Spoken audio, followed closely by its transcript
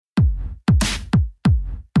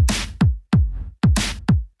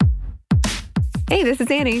Hey, this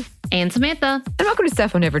is Annie. And Samantha. And welcome to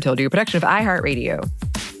Stuff I Never Told You, a production of iHeartRadio.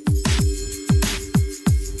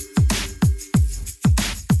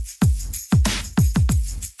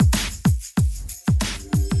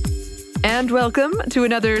 And welcome to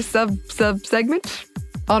another sub-segment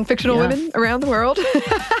on fictional women around the world.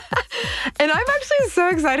 And I'm actually so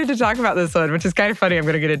excited to talk about this one, which is kind of funny. I'm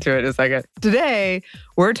going to get into it in a second. Today,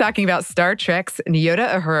 we're talking about Star Trek's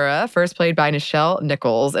Nyota Uhura, first played by Nichelle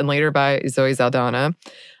Nichols and later by Zoe Saldana.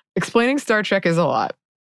 Explaining Star Trek is a lot.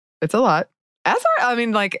 It's a lot.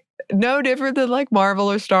 No different than like Marvel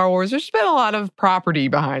or Star Wars. There's been a lot of property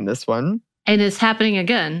behind this one. And it's happening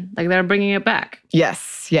again. Like they're bringing it back.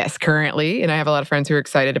 Yes, currently. And I have a lot of friends who are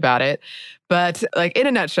excited about it. But like in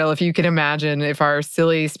a nutshell, if you can imagine if our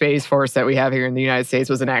silly Space Force that we have here in the United States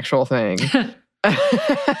was an actual thing. And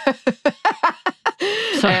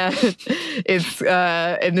it's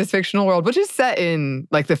in this fictional world, which is set in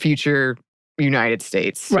like the future United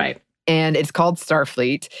States. Right. And it's called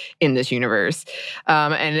Starfleet in this universe.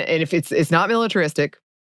 And if it's not militaristic,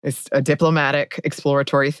 it's a diplomatic,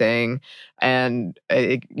 exploratory thing. And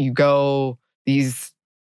you go, these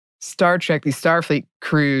Starfleet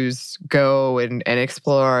crews go and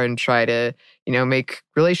explore and try to, make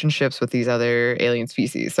relationships with these other alien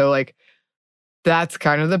species. So like, that's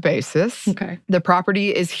kind of the basis. Okay. The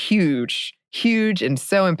property is huge and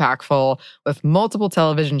so impactful with multiple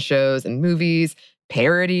television shows and movies,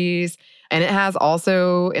 parodies, and it has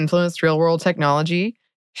also influenced real world technology.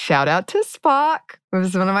 Shout out to Spock. It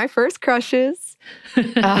was one of my first crushes.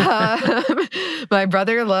 My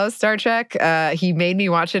brother loves Star Trek. He made me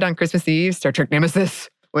watch it on Christmas Eve, Star Trek Nemesis,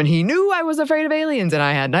 when he knew I was afraid of aliens and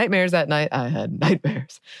I had nightmares that night. I had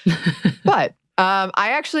nightmares. But I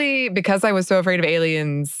actually, because I was so afraid of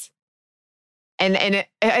aliens, and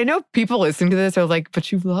I know people listening to this are like, but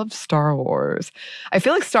you love Star Wars. I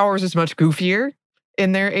feel like Star Wars is much goofier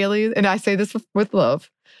in their aliens, and I say this with love.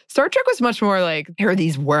 Star Trek was much more like, there are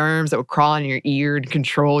these worms that would crawl in your ear and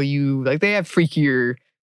control you. Like they have freakier.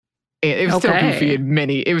 It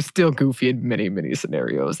was still goofy in many, many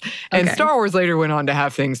scenarios. And Star Wars later went on to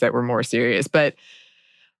have things that were more serious. But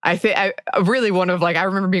I think I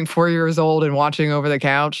remember being 4 years old and watching over the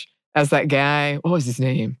couch as that guy, what was his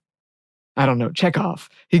name? I don't know, Chekhov.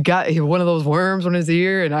 He got one of those worms on his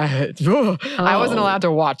ear, and I wasn't allowed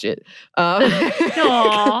to watch it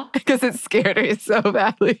because it scared me so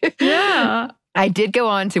badly. Yeah. I did go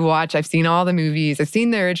on to watch. I've seen all the movies. I've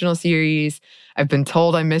seen the original series. I've been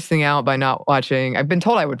told I'm missing out by not watching. I've been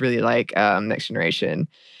told I would really like Next Generation,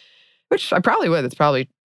 which I probably would. That's probably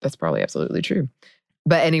absolutely true.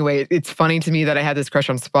 But anyway, it's funny to me that I had this crush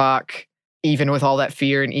on Spock, even with all that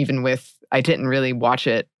fear, and even with I didn't really watch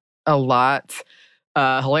it a lot.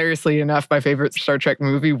 Hilariously enough, my favorite Star Trek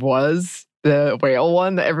movie was the whale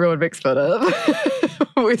one that everyone makes fun of.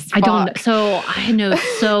 With Spock. I don't know. So I know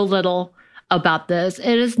so little about this.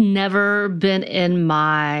 It has never been in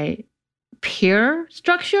my peer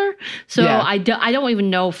structure. So yeah. I don't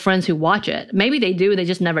even know friends who watch it. Maybe they do. They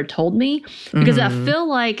just never told me. Because I feel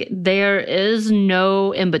like there is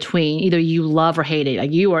no in between. Either you love or hate it.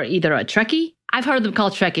 Like you are either a Trekkie. I've heard them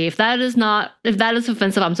called Trekkie. If that is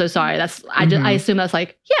offensive, I'm so sorry. I assume that's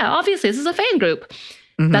like, yeah, obviously this is a fan group.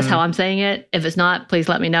 That's how I'm saying it. If it's not, please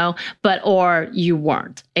let me know. Or you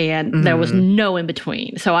weren't. And there was no in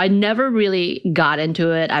between. So I never really got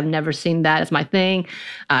into it. I've never seen that as my thing.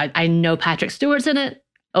 I know Patrick Stewart's in it.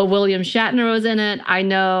 William Shatner was in it. I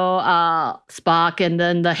know Spock and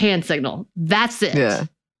then the hand signal. That's it. Yeah.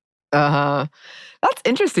 That's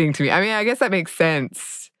interesting to me. I mean, I guess that makes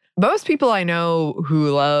sense. Most people I know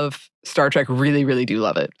who love Star Trek really, really do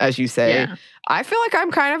love it, as you say. Yeah. I feel like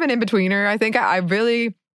I'm kind of an in-betweener. I think I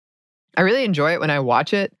really enjoy it when I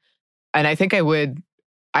watch it. And I think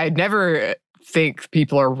I'd never think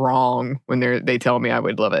people are wrong when they tell me I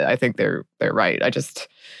would love it. I think they're right.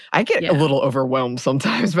 I get a little overwhelmed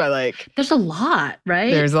sometimes by like... There's a lot,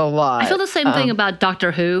 right? There's a lot. I feel the same thing about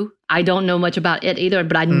Doctor Who. I don't know much about it either,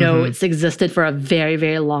 but I know it's existed for a very,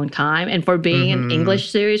 very long time. And for being an English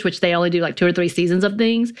series, which they only do like 2 or 3 seasons of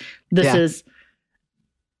things, this is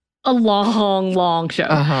a long, long show.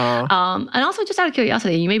 And also, just out of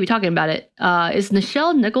curiosity, you may be talking about it, is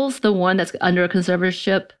Nichelle Nichols the one that's under a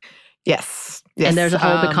conservatorship? Yes. And there's a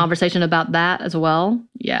whole big conversation about that as well.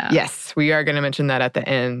 Yeah. Yes, we are going to mention that at the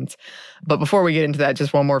end. But before we get into that,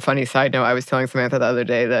 just one more funny side note. I was telling Samantha the other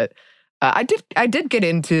day that I did get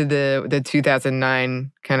into the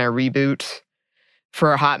 2009 kind of reboot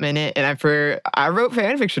for a hot minute, and I wrote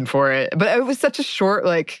fan fiction for it. But it was such a short,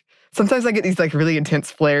 like, sometimes I get these like really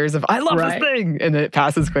intense flares of I love this thing, and then it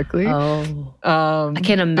passes quickly. I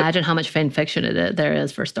can't imagine how much fan fiction there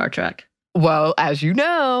is for Star Trek. Well, as you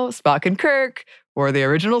know, Spock and Kirk were the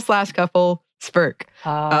original Slash couple, Spirk.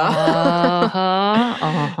 Yes,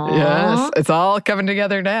 it's all coming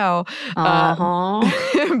together now. But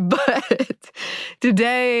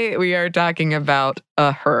today we are talking about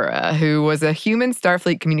Uhura, who was a human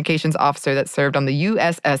Starfleet communications officer that served on the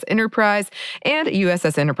USS Enterprise and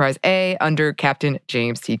USS Enterprise A under Captain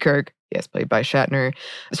James T. Kirk. Yes, played by Shatner.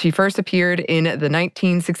 She first appeared in the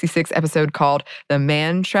 1966 episode called The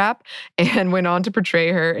Man Trap and went on to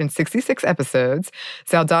portray her in 66 episodes.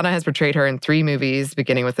 Saldana has portrayed her in 3 movies,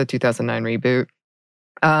 beginning with the 2009 reboot.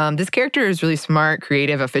 This character is really smart,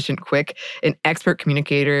 creative, efficient, quick, an expert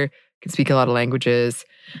communicator, can speak a lot of languages.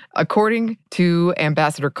 According to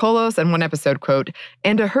Ambassador Kolos in one episode, quote,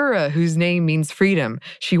 "And Uhura, whose name means freedom,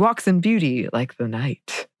 she walks in beauty like the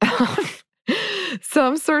night."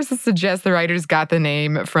 Some sources suggest the writers got the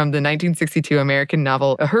name from the 1962 American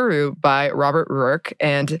novel Uhuru by Robert Ruark,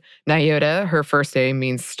 and Nyota, her first name,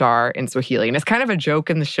 means star in Swahili. And it's kind of a joke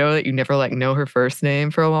in the show that you never know her first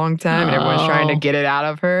name for a long time, and everyone's trying to get it out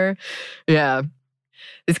of her. Yeah.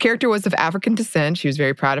 This character was of African descent. She was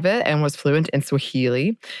very proud of it and was fluent in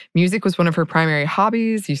Swahili. Music was one of her primary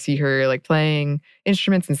hobbies. You see her playing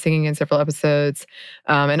instruments and singing in several episodes.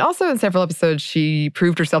 And also in several episodes, she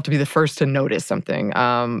proved herself to be the first to notice something.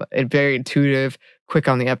 Very intuitive, quick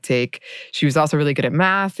on the uptake. She was also really good at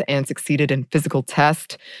math and succeeded in physical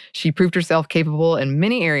tests. She proved herself capable in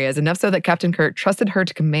many areas, enough so that Captain Kirk trusted her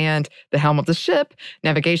to command the helm of the ship,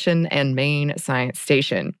 navigation, and main science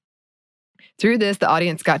station. Through this, the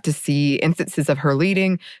audience got to see instances of her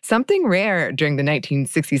leading, something rare during the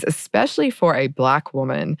 1960s, especially for a Black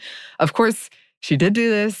woman. Of course, she did do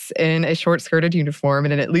this in a short-skirted uniform,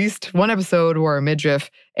 and in at least one episode wore a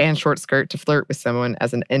midriff and short skirt to flirt with someone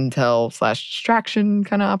as an intel/distraction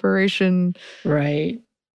kind of operation. Right.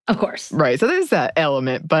 Of course. Right. So there's that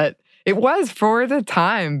element, but it was, for the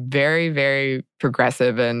time, very, very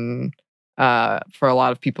progressive and for a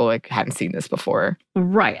lot of people, hadn't seen this before.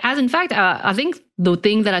 Right. As in fact, I think the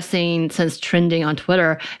thing that I've seen since trending on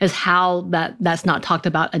Twitter is how that's not talked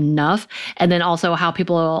about enough. And then also how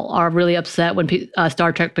people are really upset when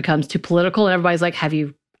Star Trek becomes too political. And everybody's like, have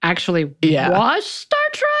you actually watched Star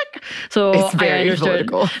Trek? So it's very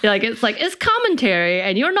political. It's commentary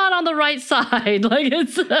and you're not on the right side.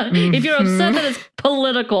 If you're upset that it's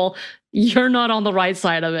political, you're not on the right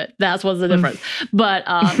side of it. That's what's the difference. But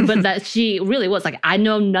that she really was I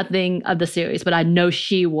know nothing of the series, but I know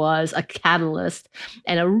she was a catalyst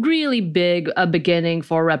and a really big beginning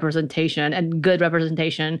for representation and good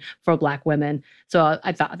representation for Black women. So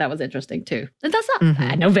I thought that was interesting too. And that's not,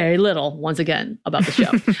 I know very little, once again, about the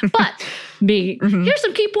show. But here's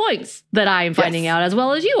some key points that I am finding out, as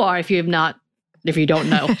well as you are, if you don't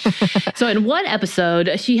know. So in one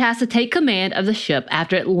episode, she has to take command of the ship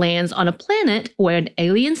after it lands on a planet where an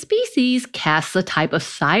alien species casts a type of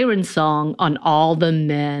siren song on all the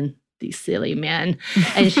men. These silly men.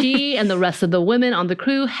 And she and the rest of the women on the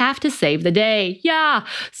crew have to save the day. Yeah.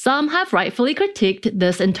 Some have rightfully critiqued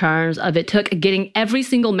this in terms of it took getting every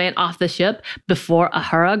single man off the ship before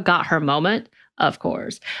Uhura got her moment. Of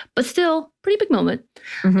course. But still, pretty big moment.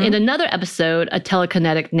 In another episode, a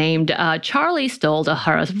telekinetic named Charlie stole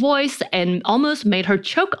Uhura's voice and almost made her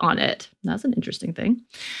choke on it. That's an interesting thing.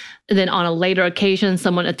 And then on a later occasion,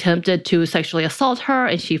 someone attempted to sexually assault her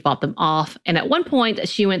and she fought them off. And at one point,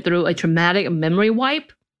 she went through a traumatic memory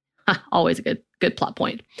wipe. Always a good plot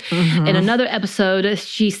point. In another episode,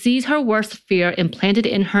 she sees her worst fear implanted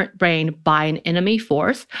in her brain by an enemy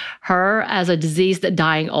force, her as a diseased,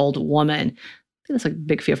 dying old woman. That's a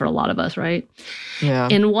big fear for a lot of us, right? Yeah.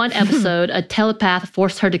 In one episode, a telepath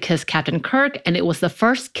forced her to kiss Captain Kirk, and it was the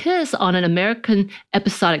first kiss on an American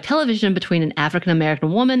episodic television between an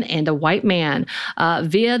African-American woman and a white man.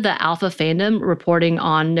 Via the Alpha fandom reporting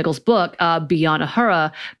on Nichols' book, Beyond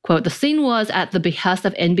Uhura, quote, "The scene was at the behest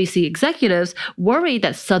of NBC executives worried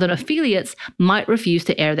that Southern affiliates might refuse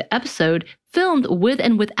to air the episode filmed with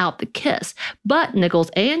and without the kiss. But Nichols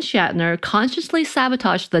and Shatner consciously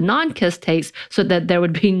sabotaged the non-kiss takes so that there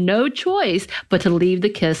would be no choice but to leave the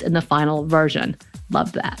kiss in the final version."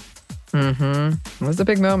 Love that. It was a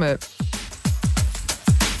big moment.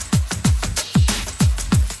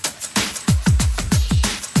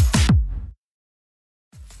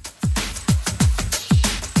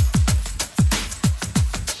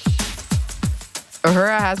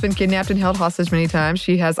 Uhura has been kidnapped and held hostage many times.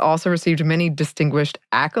 She has also received many distinguished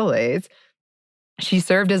accolades. She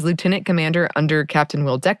served as lieutenant commander under Captain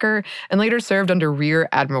Will Decker and later served under Rear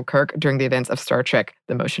Admiral Kirk during the events of Star Trek: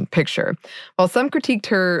 The Motion Picture. While some critiqued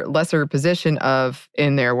her lesser position of,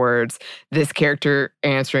 in their words, this character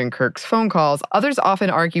answering Kirk's phone calls, others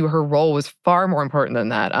often argue her role was far more important than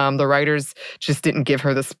that. The writers just didn't give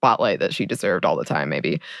her the spotlight that she deserved all the time,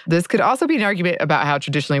 maybe. This could also be an argument about how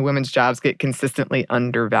traditionally women's jobs get consistently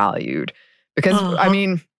undervalued. Because, I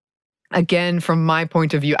mean, again, from my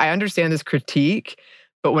point of view, I understand this critique,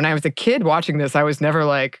 but when I was a kid watching this, I was never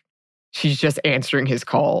like, she's just answering his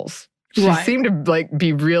calls. She seemed to like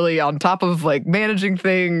be really on top of like managing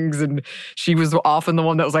things, and she was often the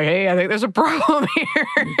one that was like, hey, I think there's a problem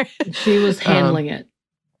here. She was handling it.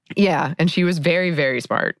 Yeah, and she was very, very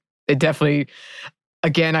smart. It definitely,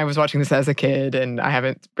 again, I was watching this as a kid, and I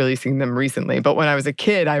haven't really seen them recently, but when I was a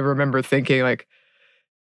kid, I remember thinking like,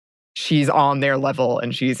 she's on their level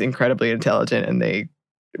and she's incredibly intelligent and they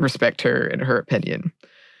respect her and her opinion.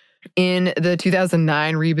 In the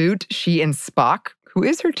 2009 reboot, she and Spock, who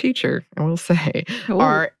is her teacher, I will say,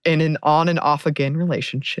 are in an on and off again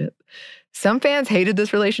relationship. Some fans hated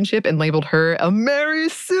this relationship and labeled her a Mary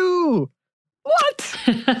Sue. What?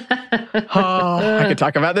 I could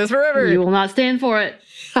talk about this forever. You will not stand for it.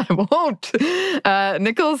 I won't.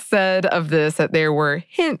 Nichols said of this that there were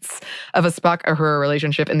hints of a Spock-Uhura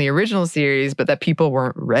relationship in the original series, but that people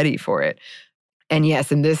weren't ready for it. And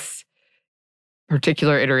yes, in this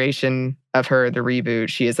particular iteration of her, the reboot,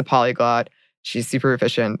 she is a polyglot. She's super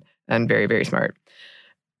efficient and very, very smart.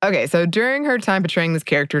 Okay, so during her time portraying this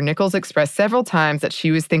character, Nichols expressed several times that she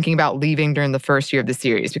was thinking about leaving during the first year of the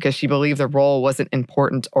series because she believed the role wasn't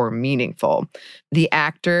important or meaningful. The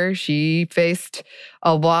actor, she faced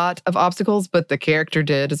a lot of obstacles, but the character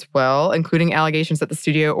did as well, including allegations that the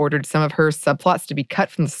studio ordered some of her subplots to be cut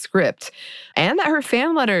from the script and that her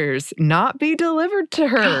fan letters not be delivered to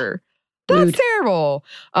her. That's terrible.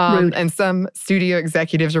 And some studio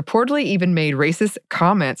executives reportedly even made racist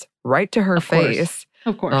comments right to her face.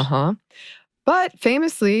 Of course. But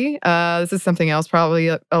famously, this is something else probably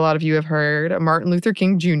a lot of you have heard, Martin Luther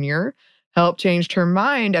King Jr. helped change her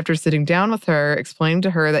mind after sitting down with her, explaining to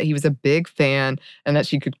her that he was a big fan and that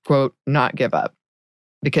she could, quote, not give up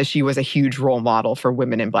because she was a huge role model for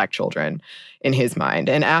women and Black children in his mind.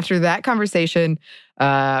 And after that conversation,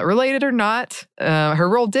 related or not, her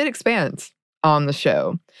role did expand on the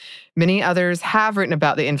show. Many others have written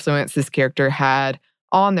about the influence this character had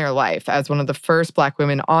on their life as one of the first Black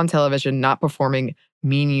women on television not performing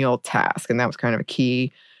menial tasks. And that was kind of a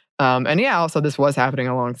key. And yeah, also this was happening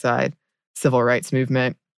alongside civil rights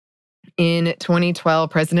movement. In 2012,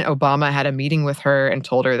 President Obama had a meeting with her and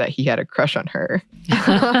told her that he had a crush on her.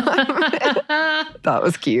 That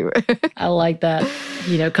was cute. I like that.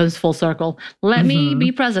 Comes full circle. Let me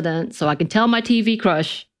be president so I can tell my TV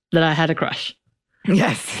crush that I had a crush.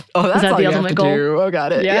 Yes. Oh, that's all the ultimate goal. Do. Oh,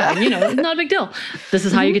 got it. Yeah. Not a big deal. This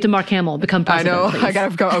is how you get to Mark Hamill, become president. I know. Please. I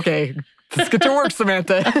gotta go. Okay. Let's get to work,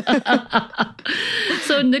 Samantha.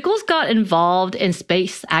 So Nichols got involved in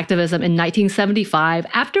space activism in 1975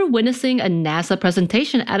 after witnessing a NASA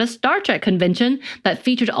presentation at a Star Trek convention that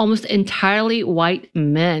featured almost entirely white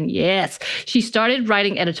men. Yes. She started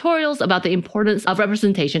writing editorials about the importance of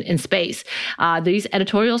representation in space. These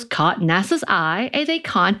editorials caught NASA's eye, and they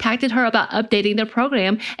contacted her about updating their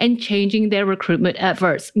program and changing their recruitment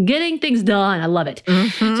efforts. Getting things done. I love it.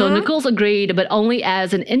 So Nichols agreed, but only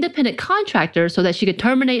as an independent contractor so that she could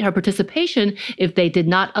terminate her participation if they did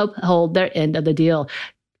not uphold their end of the deal.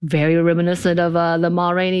 Very reminiscent of the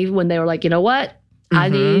Ma Rainey when they were like, you know what? I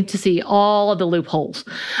need to see all of the loopholes.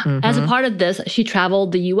 As a part of this, she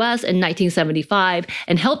traveled the U.S. in 1975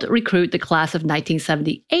 and helped recruit the class of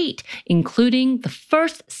 1978, including the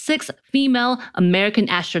first 6 female American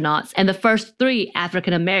astronauts and the first 3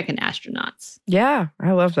 African American astronauts. Yeah,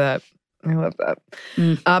 I love that.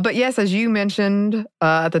 But yes, as you mentioned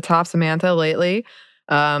at the top, Samantha, lately,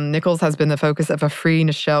 Nichols has been the focus of a Free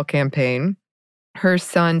Nichelle campaign. Her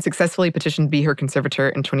son successfully petitioned to be her conservator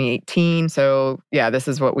in 2018. So yeah, this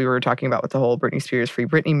is what we were talking about with the whole Britney Spears Free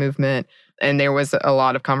Britney movement. And there was a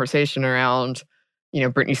lot of conversation around,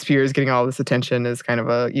 Britney Spears getting all this attention as kind of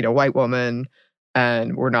a, white woman.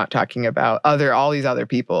 And we're not talking about all these other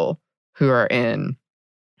people who are in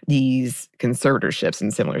these conservatorships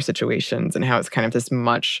in similar situations and how it's kind of this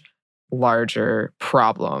much larger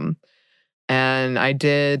problem. And I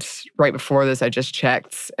did, right before this, I just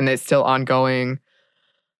checked, and it's still ongoing.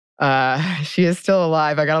 She is still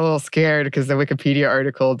alive. I got a little scared because the Wikipedia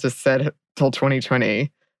article just said till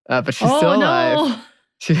 2020, but she's still alive.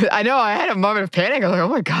 No. I know, I had a moment of panic. I was like, oh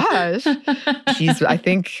my gosh. She's, I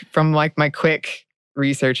think from like my quick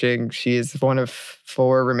researching, she is one of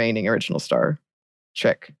 4 remaining original star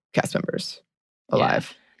Trek cast members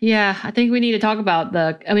alive. Yeah, I think we need to talk about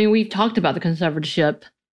we've talked about the conservatorship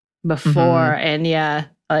before, and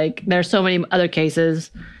like there's so many other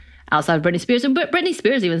cases outside of Britney Spears. And Britney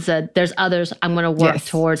Spears even said, there's others I'm going to work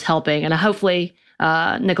towards helping. And hopefully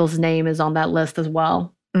Nichols' name is on that list as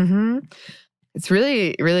well. Mm-hmm. It's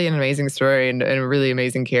really, really an amazing story and a really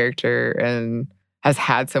amazing character and has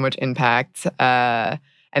had so much impact. And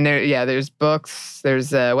there's books,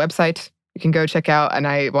 there's a website you can go check out. And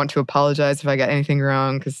I want to apologize if I got anything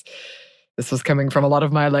wrong because this was coming from a lot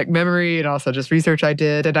of my memory and also just research I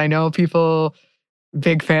did. And I know people,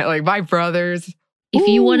 big fan, like my brothers. If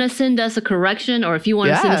you want to send us a correction or if you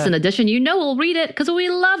want to send us an addition, we'll read it because we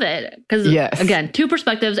love it. Because again, two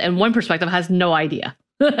perspectives and one perspective has no idea.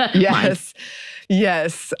 Yes.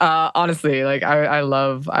 Yes. Honestly, I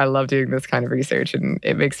love doing this kind of research, and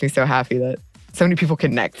it makes me so happy that so many people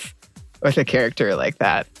connect with a character like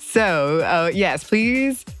that. So yes,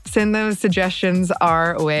 please send those suggestions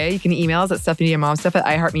our way. You can email us at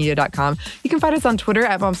stuffmediamomstuff@iheartmedia.com. You can find us on Twitter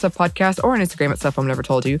at momstuffpodcast or on Instagram at Stuff Mom Never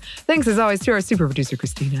Told You. Thanks as always to our super producer,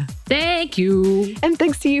 Christina. Thank you. And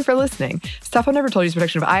thanks to you for listening. Stuff Mom Never Told You is a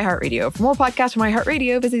production of iHeartRadio. For more podcasts from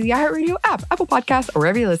iHeartRadio, visit the iHeartRadio app, Apple Podcasts, or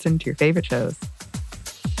wherever you listen to your favorite shows.